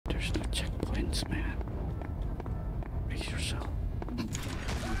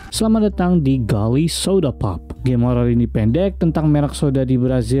Selamat datang di Golly Soda Pop. Game horror ini pendek tentang merek soda di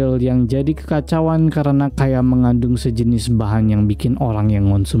Brazil yang jadi kekacauan karena kayak mengandung sejenis bahan yang bikin orang yang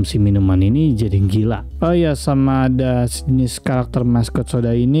konsumsi minuman ini jadi gila. Oh ya, sama ada sejenis karakter maskot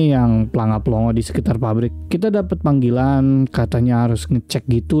soda ini yang planga-plongo di sekitar pabrik. Kita dapat panggilan katanya harus ngecek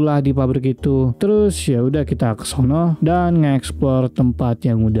gitulah di pabrik itu. Terus ya udah kita ke sono dan nge-explore tempat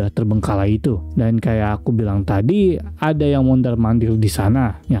yang udah terbengkalai itu. Dan kayak aku bilang tadi, ada yang mondar-mandir di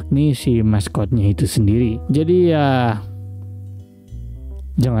sana, yakni si maskotnya itu sendiri. Jadi ya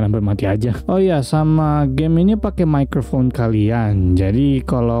jangan sampai mati aja. Oh ya, sama game ini pakai mikrofon kalian. Jadi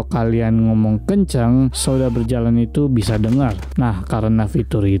kalau kalian ngomong kencang, soda berjalan itu bisa dengar. Nah, karena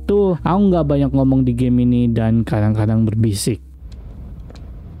fitur itu, aku nggak banyak ngomong di game ini dan kadang-kadang berbisik.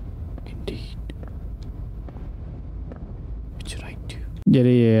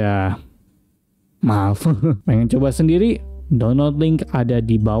 Jadi ya maaf. Pengen coba sendiri? Download link ada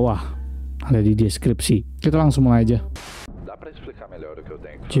di bawah. Ada di deskripsi. Kita langsung mulai aja.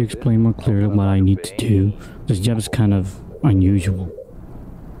 To explain more clearly what I need to do, this job is kind of unusual.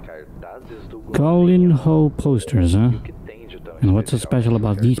 Calling whole posters, huh? And what's so special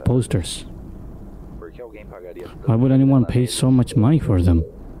about these posters? Why would anyone pay so much money for them?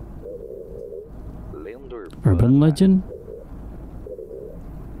 Urban legend?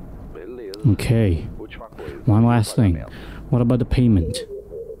 Okay. One last thing. What about the payment?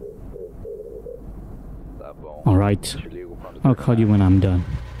 Alright, I'll call you when I'm done.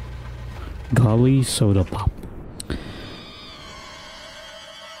 Golly Soda Pop.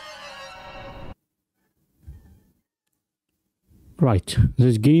 Right,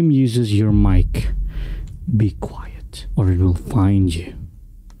 this game uses your mic. Be quiet, or it will find you.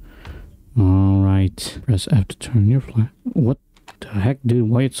 Alright, press F to turn your flash. What the heck, dude?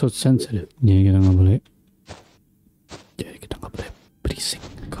 Why it's so sensitive? Jadi kita nggak boleh berisik.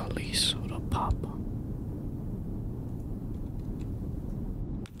 Golly Soda Pop.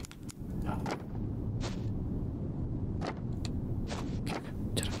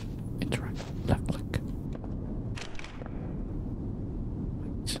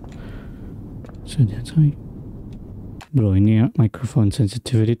 Bro, ini ya microphone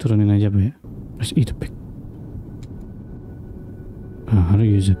sensitivity turunin aja, Bro ya. Press E to pick. How to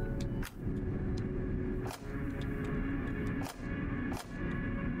use it?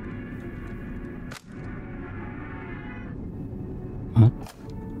 Huh?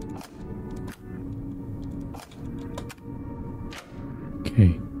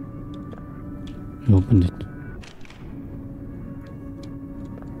 Okay. I opened it.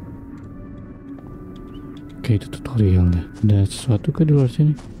 Oke, itu tutorialnya. Ada sesuatu ke di luar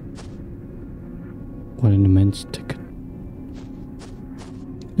sini? What an immense ticket.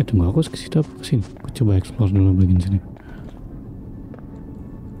 Tunggu, aku ke situ apa ke sini? Aku coba explore dulu bagian sini.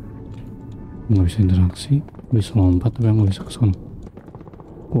 Nggak bisa interaksi, bisa lompat tapi nggak bisa ke sana.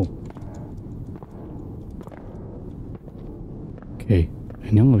 Oh. Oke,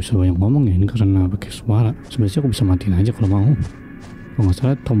 ini nggak bisa banyak ngomong ya, ini karena pakai suara. Sebenarnya aku bisa matiin aja kalau mau. Kalau nggak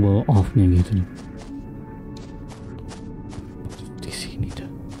salah tombol off-nya gitu nih.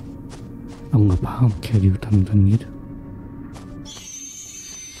 Aku nggak paham, kayak di hutan-hutan gitu.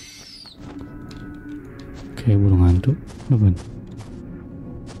 Kayak burung hantu, apa?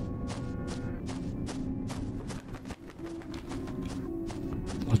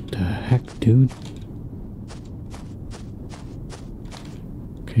 What the heck, dude?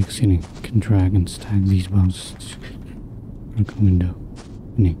 Oke, kesini. Can drag and stack these bounces. Look window.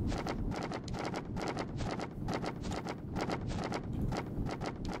 Ini.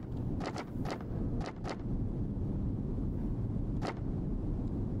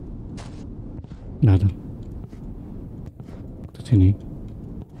 Nggak ada. Ke sini.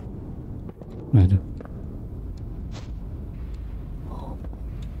 Nggak ada. Oh.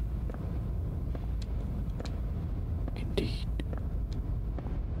 Indeed.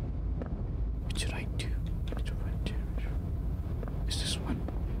 What should I do? Is this one?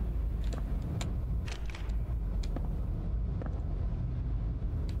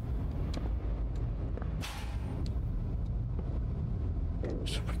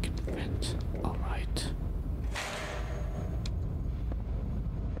 So we can vent. Alright.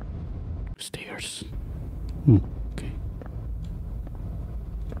 Stairs. Okay.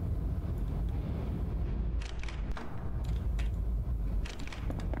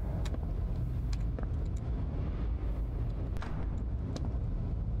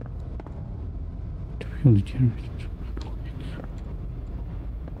 Do we only generate?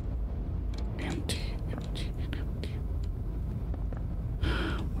 Empty.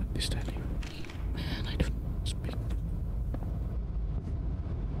 What is that even?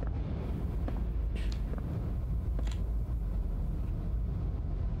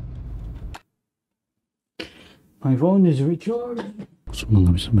 My phone is recharged. Semua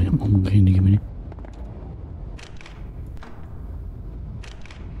nggak bisa banyak ngomong kayak ini gimana?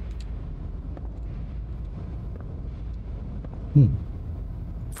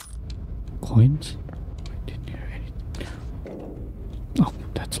 Coins? I didn't hear anything. Oh,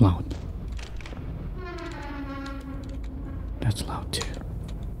 that's loud. That's loud too.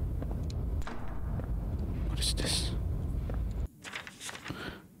 What is this?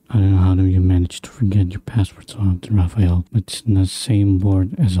 I don't know how do you manage to forget your password so often, Raphael, but it's on the same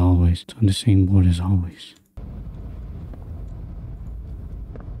board as always. It's on the same board as always.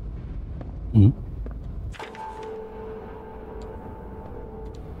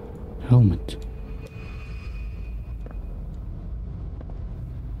 Helmet.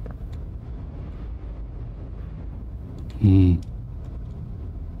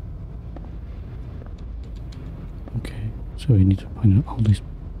 Okay, so we need to find out all these.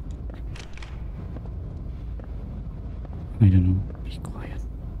 I don't know. Be quiet.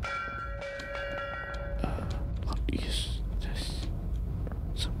 What is this?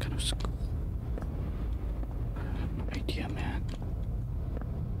 Some kind of school? I have no idea, man.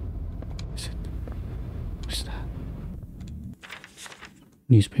 Is it? What's that?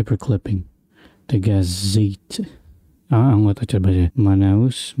 Newspaper clipping. The Gazette. Ang baca baca.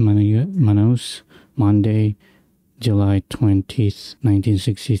 Manaus, Monday, July 20th,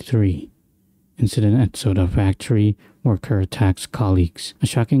 1963. Incident at soda factory. Worker attacks colleagues. A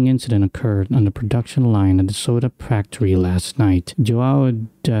shocking incident occurred on the production line at the soda factory last night. Joao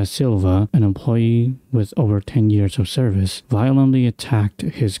da Silva, an employee with over 10 years of service, violently attacked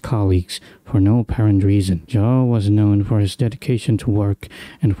his colleagues for no apparent reason. Joao was known for his dedication to work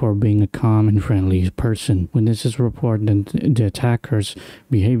and for being a calm and friendly person. Witnesses report that the attacker's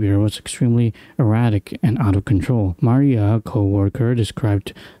behavior was extremely erratic and out of control. Maria, a co-worker,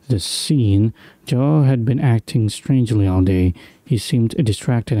 described the scene. Joao had been acting strangely all day. He seemed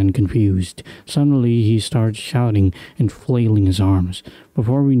distracted and confused. Suddenly, he started shouting and flailing his arms.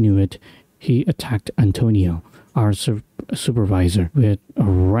 Before we knew it, he attacked Antonio, our supervisor, with a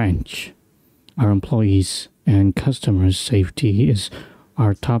wrench. Our employees' and customers' safety is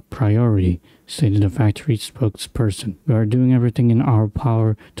our top priority, stated the factory spokesperson. We are doing everything in our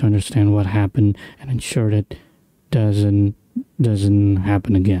power to understand what happened and ensure that doesn't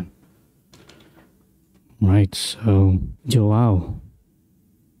happen again. Right, so Joao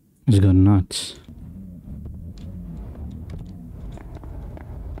has gone nuts.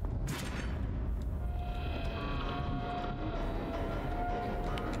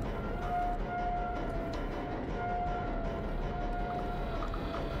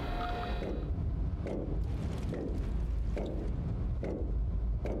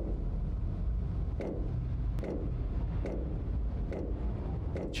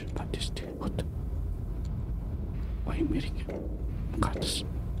 Should put this to what? Why are you meeting him? Got this.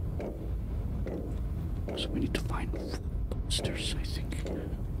 So we need to find posters, I think.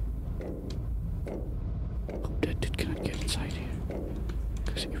 Hope that dude cannot get inside here.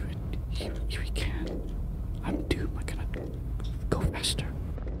 Because if he can, I'm doomed. I cannot go faster.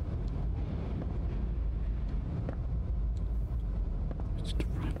 It's the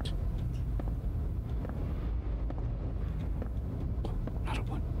front. Another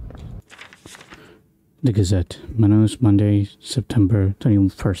one. The Gazette, Manaus, Monday, September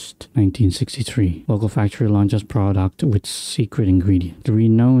 21st, 1963. Local factory launches product with secret ingredient. The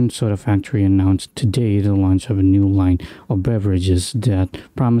renowned soda factory announced today the launch of a new line of beverages that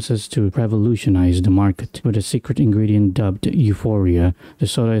promises to revolutionize the market. With a secret ingredient dubbed Euphoria, the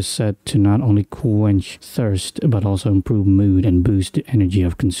soda is said to not only quench thirst but also improve mood and boost the energy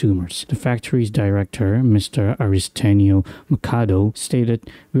of consumers. The factory's director, Mr. Aristenio Mercado, stated,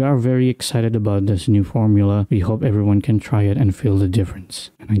 "We are very excited about this new formula. We hope everyone can try it and feel the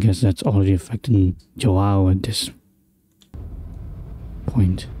difference." And I guess that's already affecting Joao at this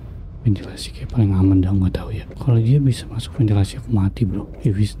point. Ventilasi kayak paling aman dah, nggak tahu ya. Kalau dia bisa masuk ventilasi aku mati bro.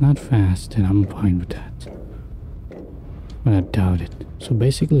 If he's not fast, then I'm fine with that. But I doubt it. So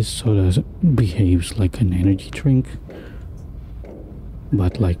basically soda behaves like an energy drink,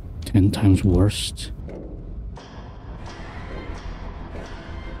 but like 10 times worse.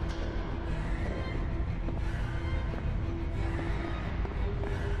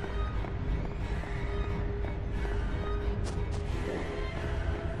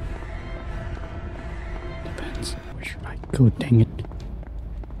 Where should I go? Dang it.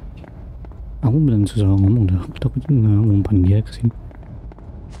 Aku beneran susah ngomong dah. Aku takut ngumpan dia ke sini.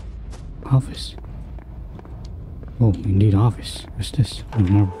 Office. Oh, indeed office. What's this? One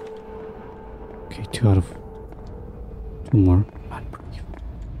more. Okay, 2 out of 2 more.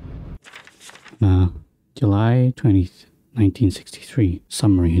 July July 20th, 1963.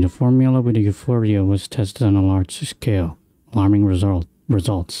 Summary. The formula with euphoria was tested on a large scale. Alarming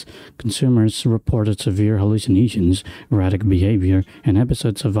results. Consumers reported severe hallucinations, erratic behavior, and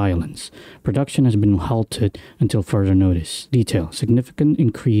episodes of violence. Production has been halted until further notice. Detail. Significant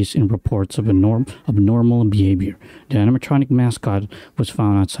increase in reports of abnormal behavior. The animatronic mascot was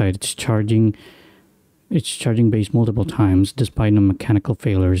found outside its charging base multiple times despite no mechanical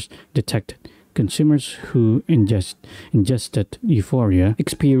failures detected. Consumers who ingested euphoria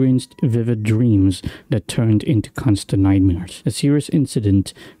experienced vivid dreams that turned into constant nightmares. A serious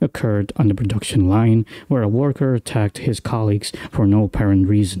incident occurred on the production line where a worker attacked his colleagues for no apparent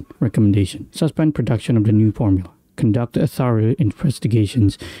reason. Recommendation. Suspend production of the new formula. Conduct a thorough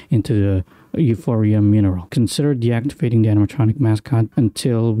investigations into the euphoria mineral. Consider deactivating the animatronic mascot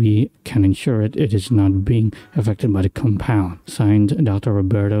until we can ensure it is not being affected by the compound. Signed, Dr.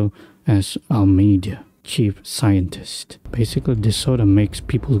 Roberto S. Almeida, Chief Scientist. Basically, this soda makes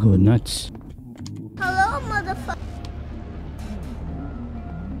people go nuts. Hello, motherfucker.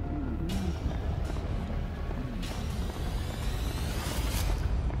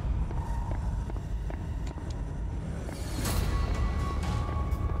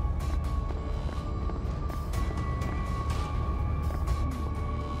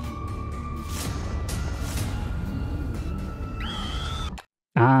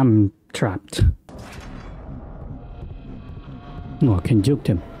 I'm trapped. No, I can juke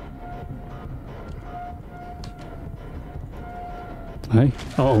him. Hey?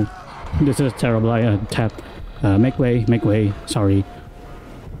 Uh oh. This is a terrible tap. Make way. Sorry.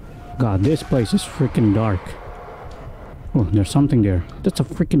 God, this place is freaking dark. Oh, there's something there. That's a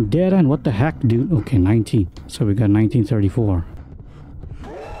freaking dead end. What the heck, dude? Okay, 19. So we got 1934.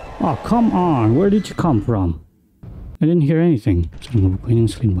 Oh, come on. Where did you come from? I didn't hear anything. Saan mo yung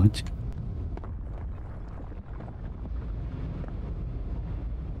Selamat?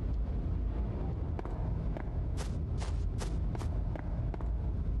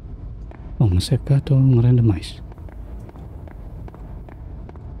 Oh, masave ka to randomize.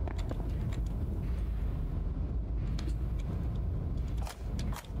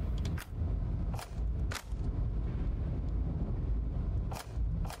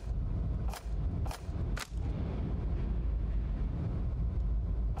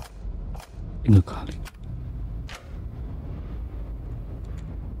 Locally.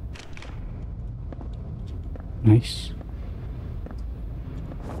 Nice.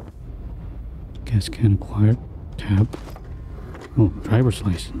 Gas can acquired. Tab. Oh, driver's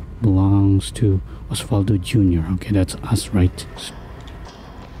license belongs to Osvaldo Jr. Okay, that's us, right?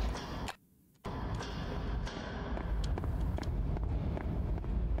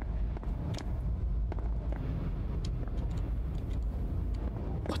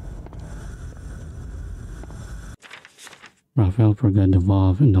 Raphael forgot the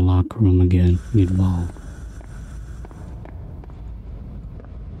valve in the locker room again. Need valve.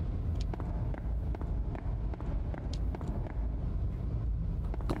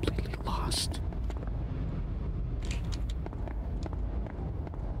 Completely lost.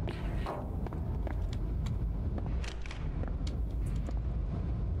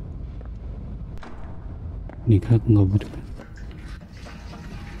 Nikat ngobot.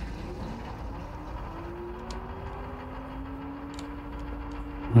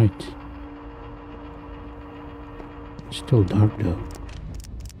 Right. Still dark though.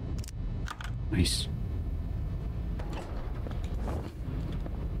 Nice.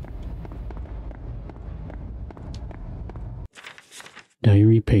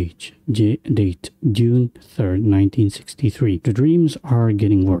 Diary page. Date June 3rd, 1963. The dreams are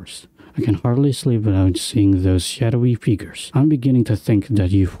getting worse. I can hardly sleep without seeing those shadowy figures. I'm beginning to think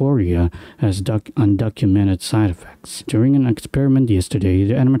that euphoria has undocumented side effects. During an experiment yesterday,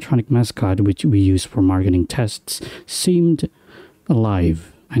 the animatronic mascot, which we use for marketing tests, seemed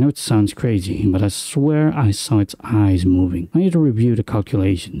alive. I know it sounds crazy, but I swear I saw its eyes moving. I need to review the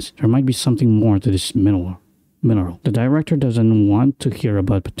calculations. There might be something more to this mineral. The director doesn't want to hear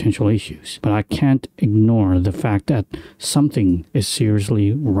about potential issues, but I can't ignore the fact that something is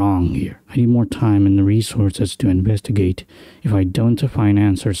seriously wrong here. I need more time and resources to investigate. If I don't find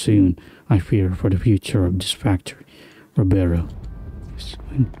answers soon, I fear for the future of this factory. Roberto.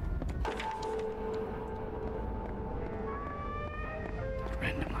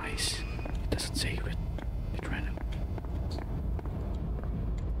 Randomize. It doesn't save it. It's random.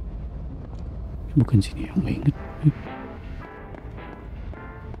 Bukan sini yang maingat.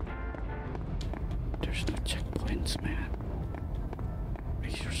 There's no checkpoints, man.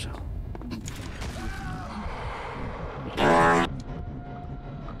 Brace yourself.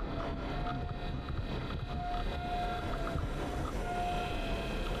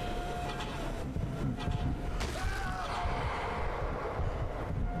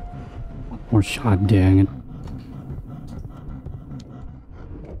 more shot, dang it.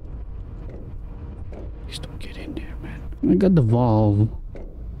 Please don't get in there, man. I got the valve.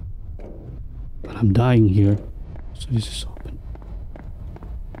 But I'm dying here. So this is open.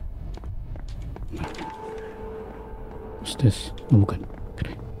 What's this? Oh, bukan.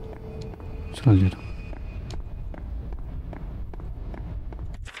 Okay. Selanjutnya.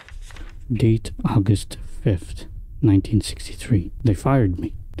 Date August 5th, 1963. They fired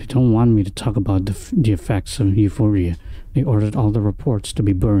me. They don't want me to talk about the effects of euphoria. They ordered all the reports to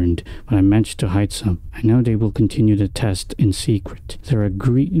be burned, but I managed to hide some. I know they will continue the test in secret. Their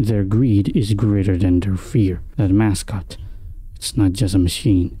greed is greater than their fear. That mascot, it's not just a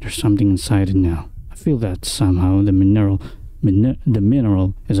machine. There's something inside it now. I feel that somehow the mineral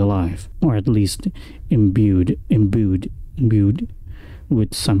is alive, or at least imbued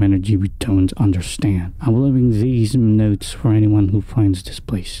with some energy we don't understand. I'm leaving these notes for anyone who finds this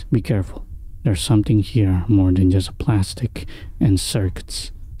place. Be careful. There's something here more than just plastic and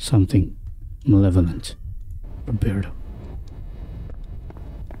circuits. Something malevolent. Roberto.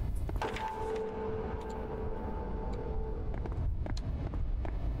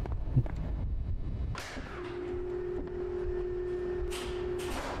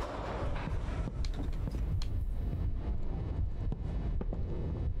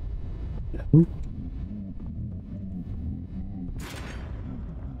 Hello?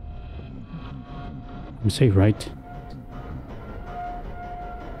 I'm safe, right?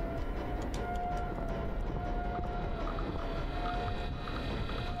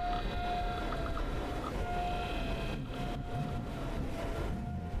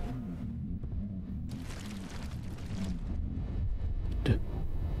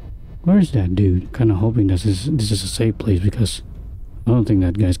 Where's that dude? Kinda hoping this is a safe place because I don't think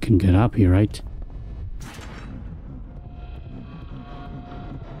that guys can get up here, right?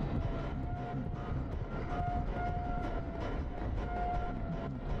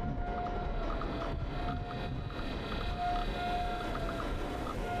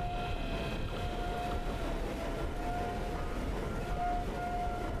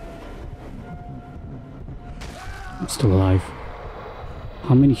 I'm still alive.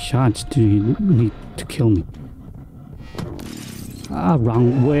 How many shots do you need to kill me? Ah,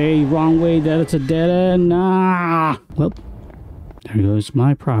 wrong way. That's a dead end. Nah. Well, there goes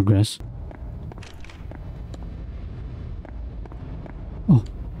my progress. Oh,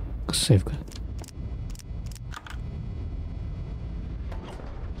 safeguard.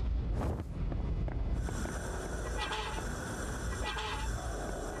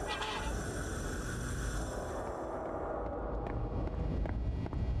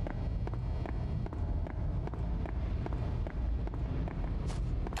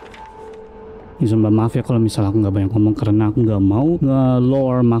 Sumpah maaf ya kalau misalnya aku nggak banyak ngomong karena aku nggak mau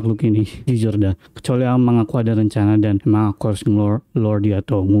nge-lore makhluk ini, jujur dah. Kecuali emang aku ada rencana dan emang aku harus nge-lore dia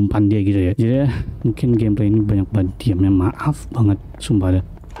atau ngumpan dia gitu ya. Jadi ya, mungkin gameplay ini banyak banget diamnya, maaf banget, sumpah dah.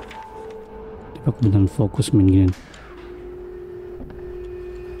 Tapi aku beneran fokus main gini.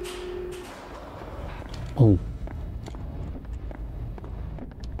 Oh.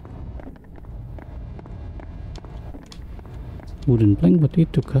 Wooden plank buat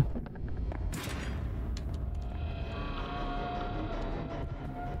itu kah?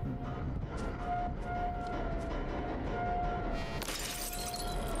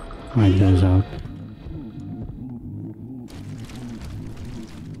 Right, goes out.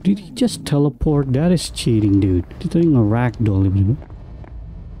 Did he just teleport? That is cheating, dude. Dia tadi nge-ragdoll gitu.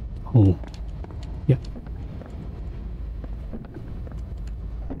 Oh. Yeah.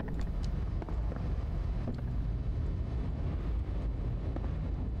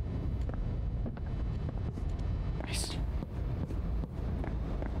 Nice.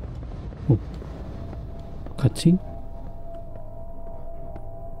 Oh. Cutscene?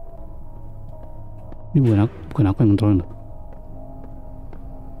 Ini bukan aku yang nonton.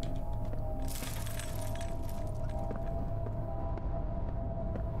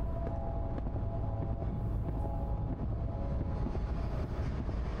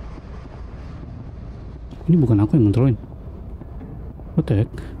 Ini bukan aku yang ngontrolin. What the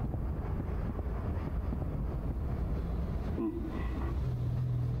heck?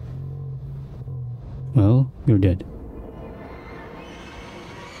 Well, you're dead.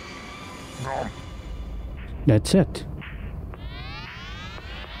 That's it.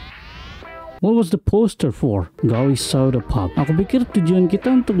 What was the poster for? Golly Soda Pop. Aku pikir tujuan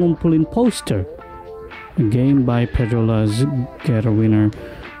kita untuk ngumpulin poster. A game by Pedrolas, get a winner.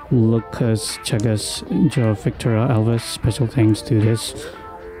 Lucas, Chagas, Joe, Victor, Elvis. Special thanks to this.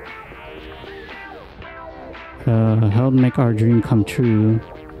 Help make our dream come true.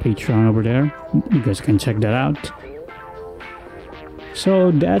 Patreon over there. You guys can check that out.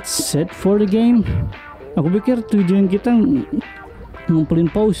 So that's it for the game. Aku pikir tujuan kita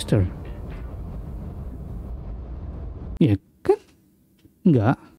ngumpulin poster. Ya kan? Enggak.